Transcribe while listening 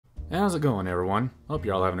How's it going, everyone? Hope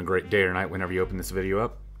you're all having a great day or night whenever you open this video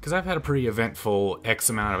up, because I've had a pretty eventful X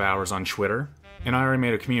amount of hours on Twitter, and I already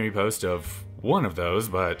made a community post of one of those,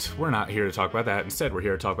 but we're not here to talk about that. Instead, we're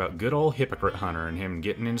here to talk about good old Hypocrite Hunter and him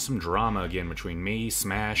getting into some drama again between me,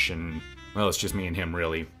 Smash, and, well, it's just me and him,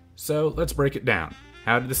 really. So, let's break it down.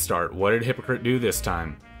 How did this start? What did Hypocrite do this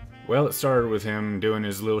time? Well, it started with him doing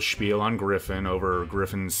his little spiel on Griffin over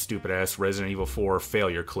Griffin's stupid-ass Resident Evil 4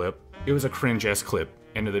 failure clip. It was a cringe-ass clip.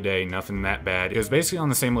 End of the day, nothing that bad. It was basically on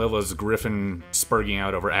the same level as Griffin spurging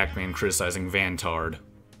out over Ackman criticizing Vantard.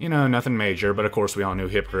 You know, nothing major, but of course we all knew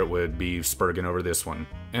Hypocrite would be spurging over this one.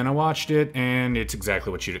 And I watched it, and it's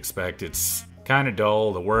exactly what you'd expect. It's kinda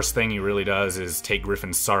dull. The worst thing he really does is take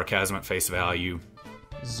Griffin's sarcasm at face value.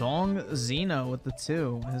 Zong Zeno with the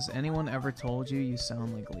 2. Has anyone ever told you you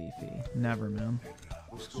sound like Leafy? Never, man.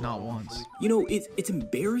 Not once. You know, it's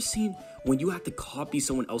embarrassing when you have to copy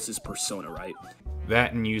someone else's persona, right?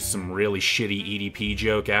 That and use some really shitty EDP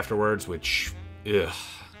joke afterwards, which, ugh.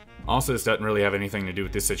 Also, this doesn't really have anything to do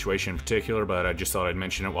with this situation in particular, but I just thought I'd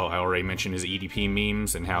mention it while I already mentioned his EDP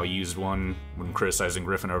memes and how he used one when criticizing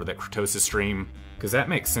Griffin over that Kratosis stream. Because that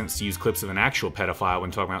makes sense to use clips of an actual pedophile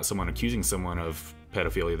when talking about someone accusing someone of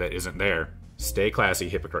pedophilia that isn't there. Stay classy,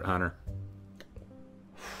 Hypocrite Hunter.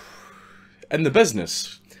 In the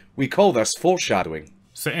business, we call this foreshadowing.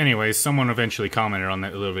 So anyways, someone eventually commented on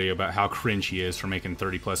that little video about how cringe he is for making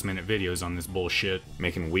 30+ minute videos on this bullshit,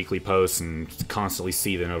 making weekly posts and constantly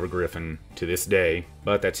seething over Griffin to this day.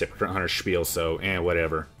 But that's Hypocrite Hunter's spiel, so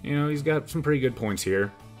whatever. You know, he's got some pretty good points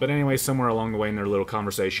here. But anyway, somewhere along the way in their little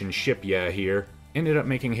conversation, Ship Yeah here ended up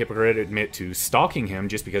making Hypocrite admit to stalking him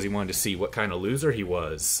just because he wanted to see what kind of loser he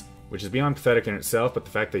was. Which is beyond pathetic in itself, but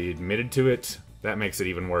the fact that he admitted to it, that makes it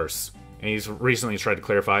even worse. And he's recently tried to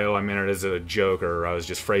clarify, oh, I meant it as a joke, or I was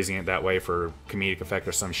just phrasing it that way for comedic effect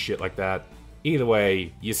or some shit like that. Either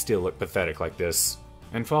way, you still look pathetic like this.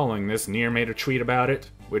 And following this, Nier made a tweet about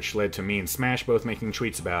it, which led to me and Smash both making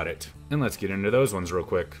tweets about it. And let's get into those ones real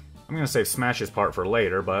quick. I'm gonna save Smash's part for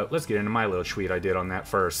later, but let's get into my little tweet I did on that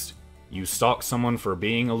first. You stalk someone for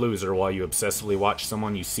being a loser while you obsessively watch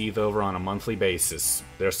someone you seethe over on a monthly basis.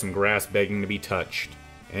 There's some grass begging to be touched.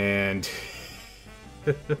 And...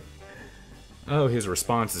 oh, his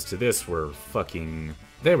responses to this were fucking...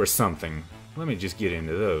 they were something. Let me just get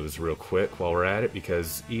into those real quick while we're at it,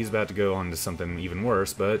 because he's about to go on to something even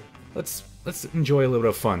worse, but let's enjoy a little bit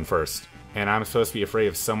of fun first. And I'm supposed to be afraid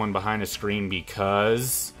of someone behind a screen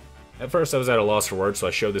because... At first I was at a loss for words, so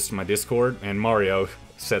I showed this to my Discord, and Mario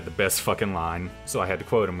said the best fucking line, so I had to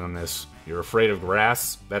quote him on this. You're afraid of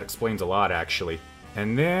grass? That explains a lot, actually.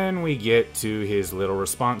 And then we get to his little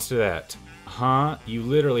response to that. Huh? You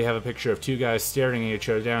literally have a picture of two guys staring at each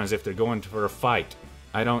other down as if they're going for a fight.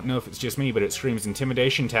 I don't know if it's just me, but it screams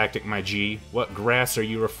intimidation tactic, my G. What grass are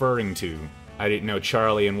you referring to? I didn't know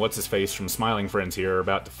Charlie and What's-His-Face from Smiling Friends here are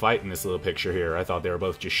about to fight in this little picture here. I thought they were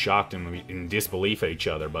both just shocked and in disbelief at each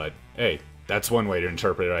other, but hey, that's one way to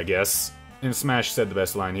interpret it, I guess. And Smash said the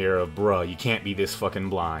best line here of, bruh, you can't be this fucking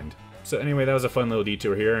blind. So anyway, that was a fun little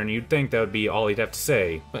detour here, and you'd think that would be all he'd have to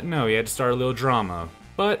say. But no, he had to start a little drama.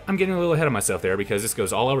 But I'm getting a little ahead of myself there because this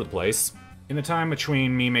goes all over the place. In the time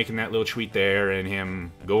between me making that little tweet there and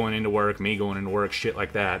him going into work, me going into work, shit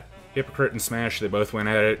like that, Hypocrite and Smash, they both went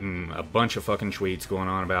at it, and a bunch of fucking tweets going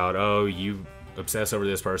on about, oh, you obsess over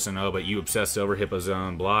this person, oh, but you obsessed over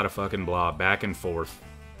Hippozone, blah da fucking blah, back and forth.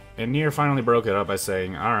 And Nier finally broke it up by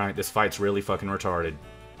saying, alright, this fight's really fucking retarded.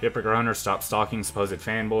 Hypocrite Hunter, stop stalking supposed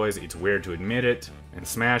fanboys, it's weird to admit it, and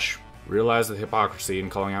Smash, realize the hypocrisy in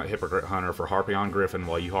calling out Hypocrite Hunter for harping on Griffin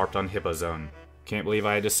while you harped on Hippozone. Can't believe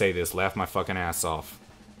I had to say this, laugh my fucking ass off.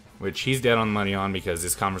 Which he's dead on the money on because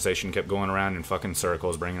this conversation kept going around in fucking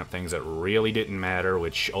circles, bringing up things that really didn't matter,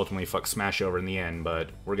 which ultimately fucked Smash over in the end, but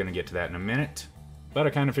we're gonna get to that in a minute. But I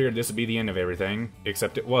kinda figured this would be the end of everything,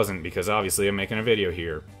 except it wasn't, because obviously I'm making a video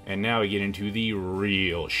here. And now we get into the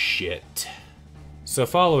real shit. So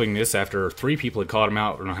following this, after 3 people had called him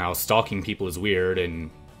out on how stalking people is weird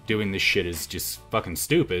and doing this shit is just fucking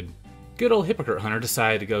stupid, good old Hypocrite Hunter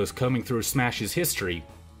decided to go combing through Smash's history,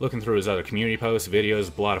 looking through his other community posts,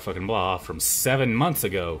 videos, blah da fucking blah, from 7 months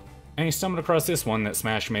ago. And he stumbled across this one that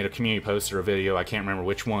Smash made a community post or a video, I can't remember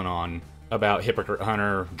which one, on, about Hypocrite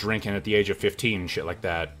Hunter drinking at the age of 15 and shit like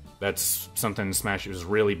that. That's something Smash has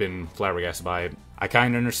really been flabbergasted by. I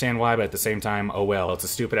kinda understand why, but at the same time, oh well, it's a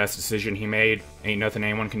stupid ass decision he made, ain't nothing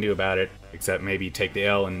anyone can do about it, except maybe take the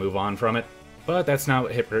L and move on from it. But that's not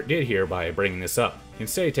what Hypocrite did here by bringing this up.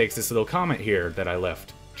 Instead he takes this little comment here that I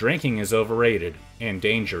left. Drinking is overrated and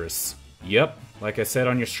dangerous. Yep, like I said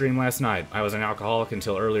on your stream last night, I was an alcoholic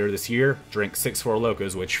until earlier this year, drank 6 Four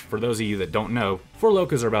Locos, which, for those of you that don't know, Four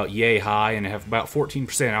Locos are about yay high and have about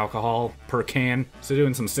 14% alcohol per can, so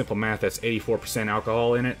doing some simple math, that's 84%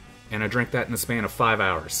 alcohol in it, and I drank that in the span of 5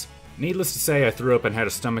 hours. Needless to say, I threw up and had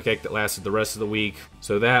a stomachache that lasted the rest of the week,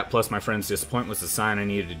 so that, plus my friend's disappointment, was a sign I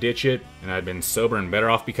needed to ditch it, and I'd been sober and better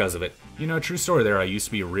off because of it. You know, true story there, I used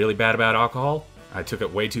to be really bad about alcohol. I took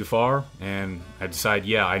it way too far, and I decided,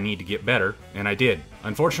 yeah, I need to get better, and I did.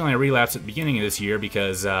 Unfortunately, I relapsed at the beginning of this year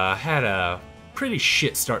because I had a pretty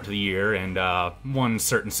shit start to the year, and one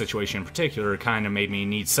certain situation in particular kind of made me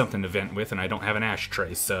need something to vent with, and I don't have an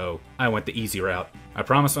ashtray, so I went the easy route. I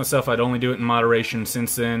promised myself I'd only do it in moderation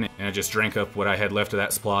since then, and I just drank up what I had left of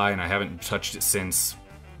that supply, and I haven't touched it since.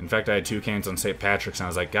 In fact, I had 2 cans on St. Patrick's, and I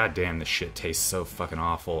was like, God damn, this shit tastes so fucking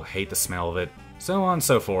awful. I hate the smell of it. So on and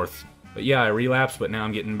so forth. But yeah, I relapsed, but now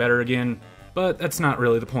I'm getting better again. But that's not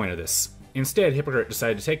really the point of this. Instead, Hypocrite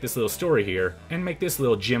decided to take this little story here and make this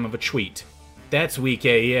little gem of a tweet. That's weak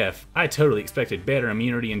AF. I totally expected better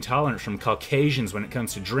immunity and tolerance from Caucasians when it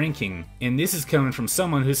comes to drinking. And this is coming from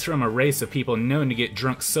someone who's from a race of people known to get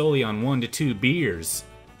drunk solely on 1 to 2 beers.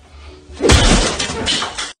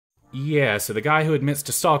 Yeah, so the guy who admits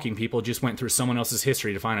to stalking people just went through someone else's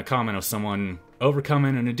history to find a comment of someone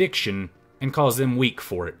overcoming an addiction and calls them weak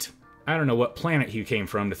for it. I don't know what planet he came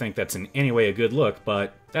from to think that's in any way a good look,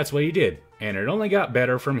 but that's what he did. And it only got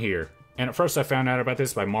better from here. And at first I found out about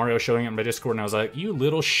this by Mario showing up in my Discord, and I was like, you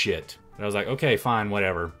little shit. But I was like, okay, fine,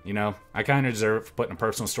 whatever. You know, I kind of deserve it for putting a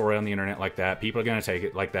personal story on the internet like that. People are going to take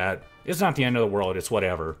it like that. It's not the end of the world, it's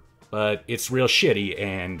whatever. But it's real shitty,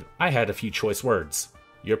 and I had a few choice words.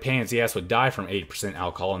 Your pansy ass would die from 80%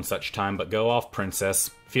 alcohol in such time, but go off, princess.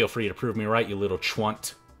 Feel free to prove me right, you little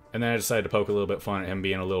chwunt. And then I decided to poke a little bit fun at him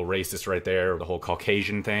being a little racist right there, the whole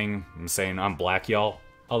Caucasian thing. I'm saying I'm black, y'all.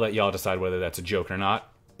 I'll let y'all decide whether that's a joke or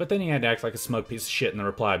not. But then he had to act like a smug piece of shit in the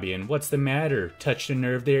reply being, what's the matter? Touched a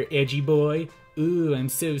nerve there, edgy boy? Ooh, I'm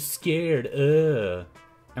so scared, And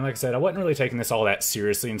like I said, I wasn't really taking this all that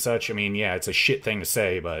seriously and such. I mean, yeah, it's a shit thing to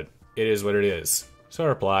say, but it is what it is. So I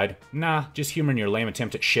replied, nah, just humoring your lame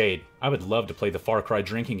attempt at shade. I would love to play the Far Cry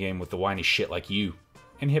drinking game with the whiny shit like you.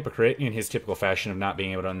 And Hypocrite, in his typical fashion of not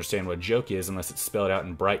being able to understand what a joke is unless it's spelled out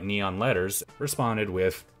in bright neon letters, responded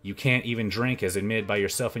with, you can't even drink as admitted by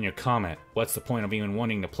yourself in your comment. What's the point of even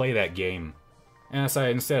wanting to play that game? And so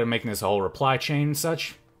instead of making this a whole reply chain and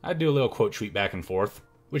such, I'd do a little quote tweet back and forth,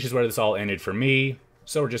 which is where this all ended for me,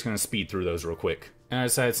 so we're just gonna speed through those real quick. And I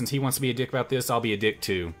decided since he wants to be a dick about this, I'll be a dick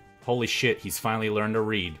too. Holy shit, he's finally learned to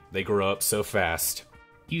read. They grow up so fast.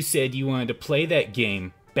 You said you wanted to play that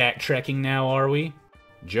game. Backtracking now, are we?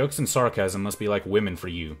 Jokes and sarcasm must be like women for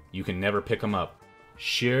you. You can never pick them up.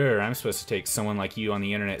 Sure, I'm supposed to take someone like you on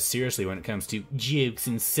the internet seriously when it comes to jokes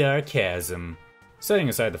and sarcasm. Setting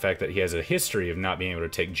aside the fact that he has a history of not being able to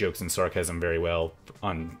take jokes and sarcasm very well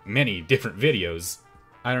on many different videos,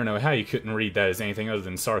 I don't know how you couldn't read that as anything other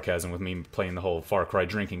than sarcasm with me playing the whole Far Cry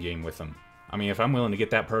drinking game with him. I mean, if I'm willing to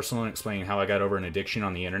get that personal and explain how I got over an addiction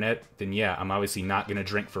on the internet, then yeah, I'm obviously not gonna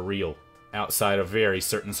drink for real. Outside of very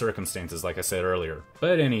certain circumstances, like I said earlier.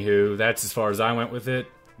 But anywho, that's as far as I went with it.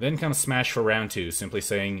 Then comes Smash for round 2, simply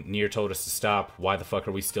saying, Nier told us to stop, why the fuck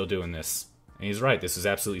are we still doing this? And he's right, this is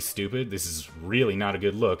absolutely stupid, this is really not a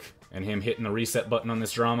good look, and him hitting the reset button on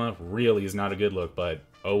this drama really is not a good look, but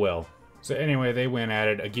oh well. So anyway, they went at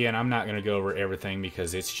it. Again, I'm not going to go over everything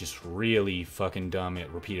because it's just really fucking dumb. It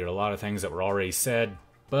repeated a lot of things that were already said.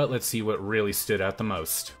 But let's see what really stood out the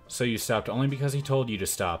most. So you stopped only because he told you to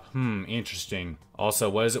stop. Interesting. Also,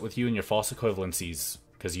 what is it with you and your false equivalencies?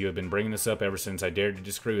 Because you have been bringing this up ever since I dared to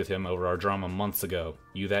disagree with him over our drama months ago.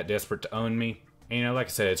 You that desperate to own me? And you know, like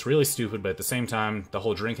I said, it's really stupid, but at the same time, the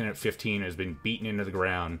whole drinking at 15 has been beaten into the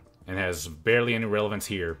ground and has barely any relevance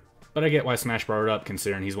here. But I get why Smash brought it up,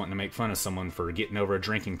 considering he's wanting to make fun of someone for getting over a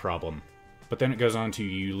drinking problem. But then it goes on to,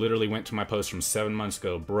 you literally went to my post from 7 months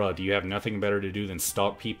ago. Bruh, do you have nothing better to do than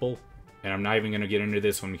stalk people? And I'm not even going to get into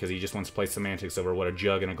this one because he just wants to play semantics over what a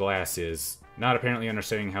jug and a glass is. Not apparently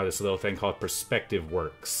understanding how this little thing called perspective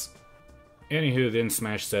works. Anywho, then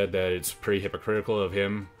Smash said that it's pretty hypocritical of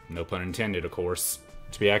him, no pun intended of course,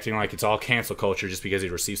 to be acting like it's all cancel culture just because he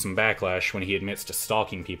received some backlash when he admits to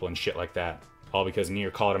stalking people and shit like that. All because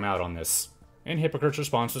Nier called him out on this. And Hypocrite's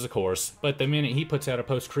response was, of course, but the minute he puts out a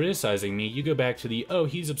post criticizing me, you go back to the, oh,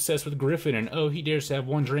 he's obsessed with Griffin, and oh, he dares to have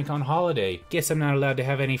one drink on holiday. Guess I'm not allowed to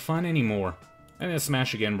have any fun anymore. And then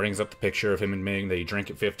Smash again brings up the picture of him admitting that he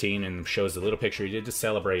drank at 15 and shows the little picture he did to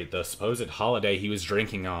celebrate the supposed holiday he was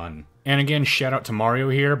drinking on. And again, shout out to Mario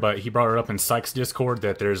here, but he brought it up in Sykes' Discord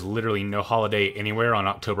that there's literally no holiday anywhere on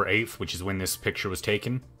October 8th, which is when this picture was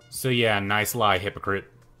taken. So yeah, nice lie, hypocrite.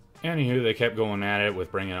 Anywho, they kept going at it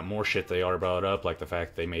with bringing up more shit they already brought up, like the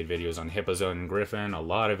fact they made videos on Hippozone and Griffin, a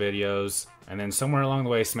lot of videos. And then somewhere along the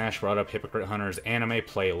way, Smash brought up Hypocrite Hunter's anime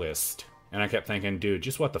playlist. And I kept thinking, dude,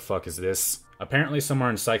 just what the fuck is this? Apparently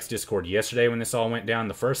somewhere in Sykes' Discord yesterday when this all went down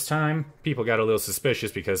the first time, people got a little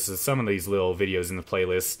suspicious because some of these little videos in the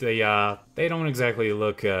playlist, they don't exactly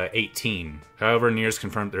look 18. However, Niers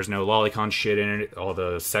confirmed there's no lolicon shit in it, all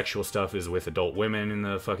the sexual stuff is with adult women in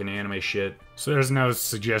the fucking anime shit. So there's no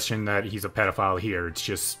suggestion that he's a pedophile here, it's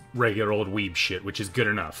just regular old weeb shit, which is good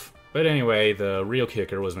enough. But anyway, the real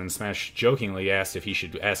kicker was when Smash jokingly asked if he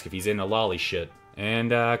should ask if he's into lolly shit.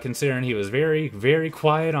 And considering he was very, very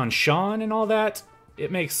quiet on Sean and all that,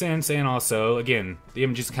 it makes sense, and also, again, the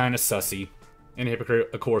image is kind of sussy. And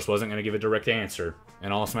Hypocrite, of course, wasn't going to give a direct answer.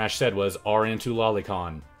 And all Smash said was, are into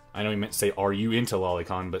lolicon. I know he meant to say, are you into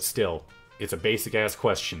lolicon, but still, it's a basic-ass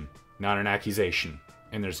question, not an accusation.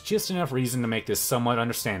 And there's just enough reason to make this somewhat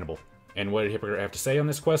understandable. And what did Hypocrite have to say on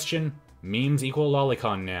this question? Memes equal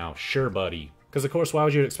lolicon now, sure buddy. Because of course, why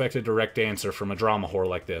would you expect a direct answer from a drama whore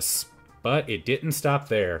like this? But it didn't stop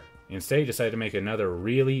there. Instead, he decided to make another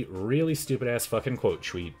really, really stupid-ass fucking quote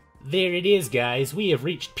tweet. There it is, guys. We have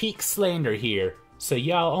reached peak slander here. So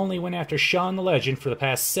y'all only went after Sean the Legend for the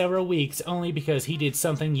past several weeks only because he did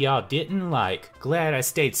something y'all didn't like. Glad I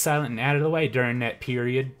stayed silent and out of the way during that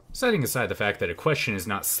period. Setting aside the fact that a question is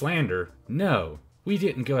not slander, no. We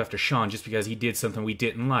didn't go after Sean just because he did something we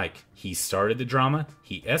didn't like. He started the drama,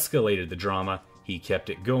 he escalated the drama, he kept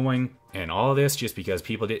it going, and all this just because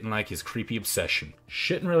people didn't like his creepy obsession.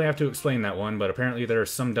 Shouldn't really have to explain that one, but apparently there are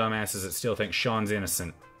some dumbasses that still think Sean's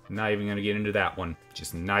innocent. Not even gonna get into that one.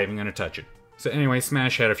 Just not even gonna touch it. So anyway,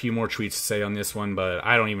 Smash had a few more tweets to say on this one, but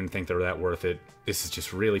I don't even think they're that worth it. This is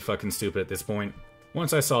just really fucking stupid at this point.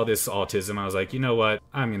 Once I saw this autism, I was like, you know what?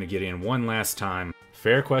 I'm gonna get in one last time.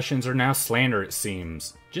 Fair questions are now slander, it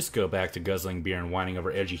seems. Just go back to guzzling beer and whining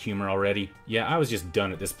over edgy humor already. Yeah, I was just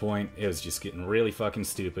done at this point. It was just getting really fucking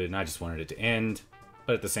stupid, and I just wanted it to end.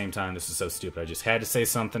 But at the same time, this is so stupid, I just had to say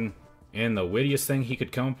something. And the wittiest thing he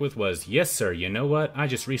could come up with was, yes sir, you know what? I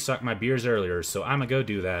just restocked my beers earlier, so I'ma go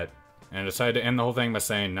do that. And I decided to end the whole thing by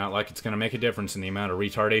saying, not like it's gonna make a difference in the amount of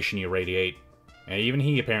retardation you radiate. And even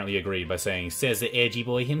he apparently agreed by saying, says the edgy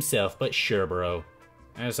boy himself, but sure bro.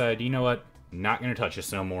 And I decided, you know what? Not gonna touch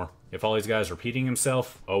this no more. If all these guys repeating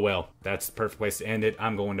himself, oh well, that's the perfect place to end it.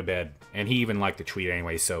 I'm going to bed. And he even liked the tweet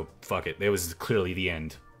anyway, so fuck it. It was clearly the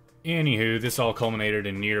end. Anywho, this all culminated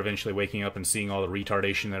in Nier eventually waking up and seeing all the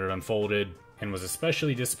retardation that had unfolded, and was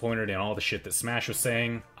especially disappointed in all the shit that Smash was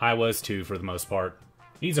saying. I was too, for the most part.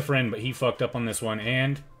 He's a friend, but he fucked up on this one,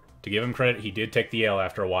 and, to give him credit, he did take the L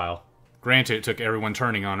after a while. Granted, it took everyone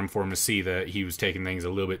turning on him for him to see that he was taking things a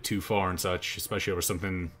little bit too far and such, especially over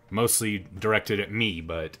something mostly directed at me,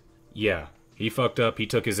 but yeah, he fucked up, he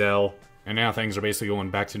took his L, and now things are basically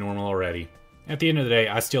going back to normal already. At the end of the day,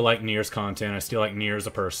 I still like Nier's content, I still like Nier as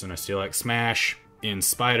a person, I still like Smash, in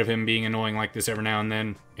spite of him being annoying like this every now and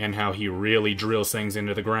then, and how he really drills things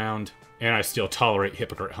into the ground, and I still tolerate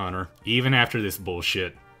Hypocrite Hunter, even after this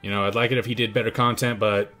bullshit. You know, I'd like it if he did better content,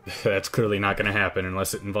 but that's clearly not going to happen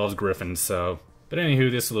unless it involves Griffin, so. But anywho,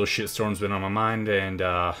 this little shitstorm's been on my mind, and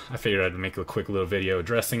I figured I'd make a quick little video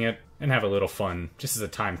addressing it, and have a little fun, just as a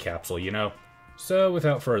time capsule, you know? So,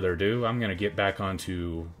 without further ado, I'm going to get back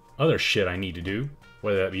onto other shit I need to do,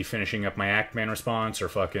 whether that be finishing up my Actman response, or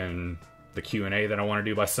fucking the Q&A that I want to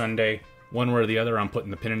do by Sunday. One way or the other, I'm putting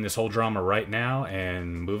the pin in this whole drama right now,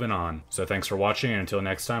 and moving on. So thanks for watching, and until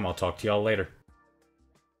next time, I'll talk to y'all later.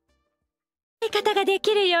 方がで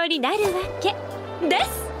きるようになるわけで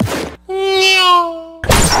す。